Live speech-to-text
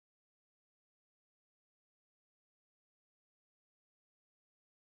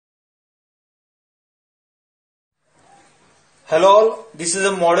Hello all, this is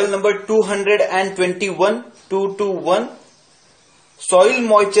a model number 221 soil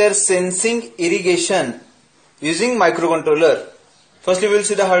moisture sensing irrigation using microcontroller. Firstly we will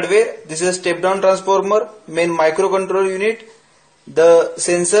see the hardware. This is a step down transformer, main microcontroller unit, the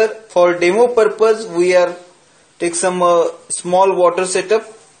sensor. For demo purpose we are take some small water setup.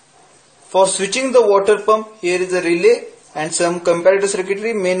 For switching the water pump, here is a relay and some comparator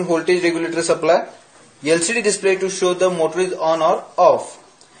circuitry, main voltage regulator supply, LCD display to show the motor is on or off.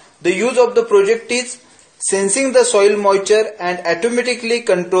 The use of the project is sensing the soil moisture and automatically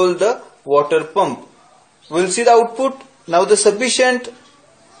control the water pump. We will see the output. Now the sufficient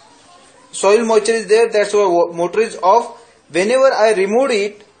soil moisture is there, that's why motor is off. Whenever I remove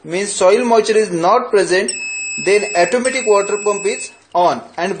it, means soil moisture is not present, then automatic water pump is on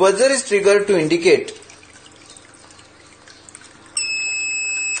and buzzer is triggered to indicate.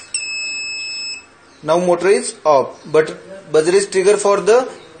 Now motor is off, but buzzer is triggered for the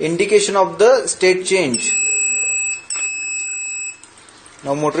indication of the state change.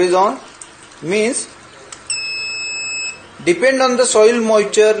 Now motor is on, means depend on the soil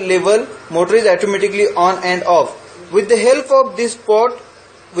moisture level, motor is automatically on and off. With the help of this pot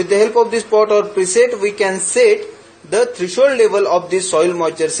or preset, we can set the threshold level of this soil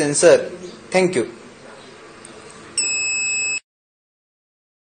moisture sensor. Thank you.